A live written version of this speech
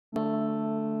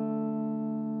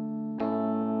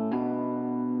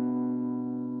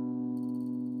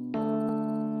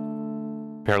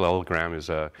Parallelogram is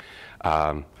a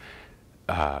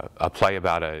play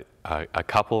about a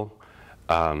couple.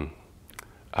 I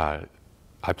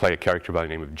play a character by the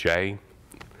name of Jay.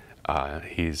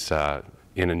 He's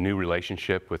in a new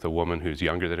relationship with a woman who's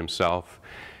younger than himself.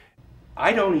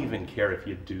 I don't even care if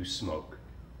you do smoke.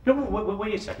 No,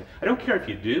 wait a second. I don't care if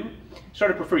you do.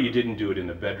 Sort of prefer you didn't do it in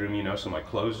the bedroom, you know, so my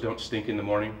clothes don't stink in the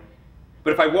morning.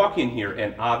 But if I walk in here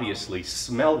and obviously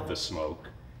smell the smoke,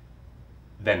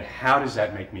 then how does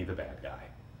that make me the bad guy?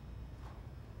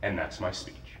 And that's my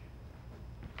speech.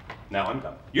 Now I'm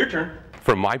done. Your turn.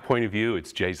 From my point of view,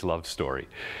 it's Jay's love story.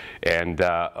 And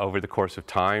over the course of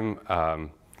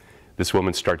time, this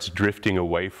woman starts drifting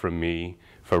away from me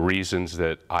for reasons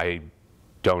that I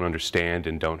don't understand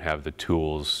and don't have the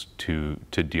tools to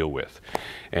deal with.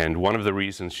 And one of the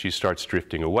reasons she starts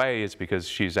drifting away is because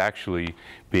she's actually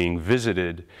being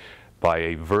visited by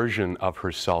a version of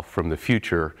herself from the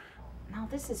future. Now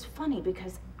this is funny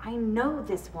because I know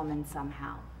this woman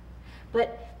somehow.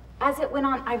 But as it went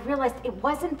on, I realized it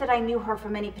wasn't that I knew her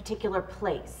from any particular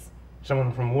place.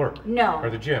 Someone from work? No. Or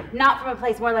the gym? Not from a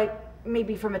place, more like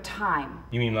maybe from a time.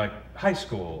 You mean like high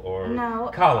school or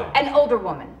no, college? An older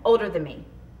woman, older than me.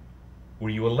 Were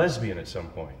you a lesbian at some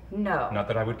point? No. Not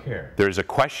that I would care. There's a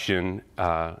question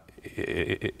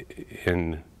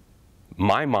in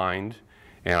my mind,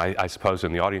 and I suppose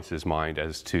in the audience's mind,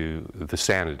 as to the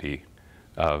sanity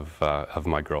of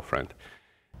my girlfriend.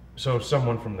 So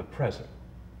someone from the present?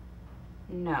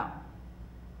 No.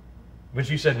 But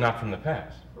you said not from the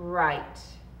past. Right.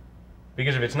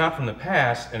 Because if it's not from the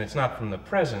past and it's not from the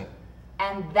present...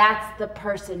 And that's the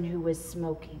person who was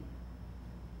smoking.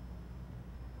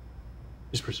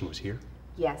 This person was here?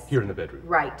 Yes. Here in the bedroom?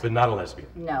 Right. But not a lesbian?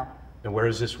 No. And where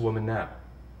is this woman now?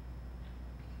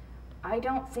 I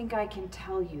don't think I can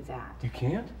tell you that. You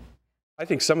can't? I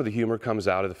think some of the humor comes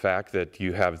out of the fact that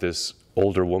you have this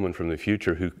older woman from the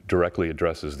future who directly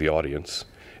addresses the audience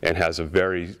and has a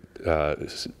very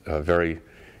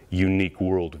unique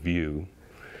worldview,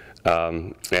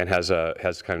 and has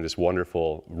kind of this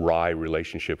wonderful wry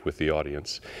relationship with the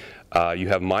audience. You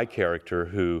have my character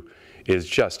who is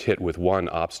just hit with one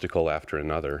obstacle after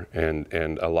another,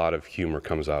 and a lot of humor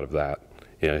comes out of that.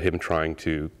 You know, him trying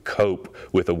to cope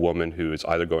with a woman who is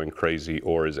either going crazy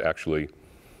or is actually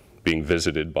being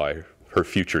visited by her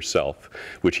future self,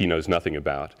 which he knows nothing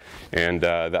about. And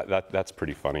that's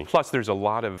pretty funny. Plus, there's a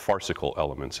lot of farcical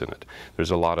elements in it.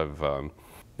 There's a lot of,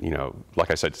 you know,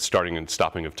 like I said, starting and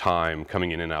stopping of time,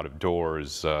 coming in and out of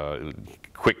doors,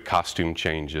 quick costume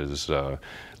changes,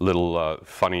 little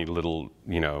funny little,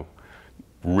 you know,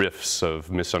 riffs of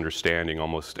misunderstanding,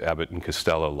 almost Abbott and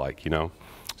Costello-like, you know.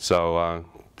 So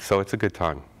it's a good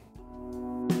time.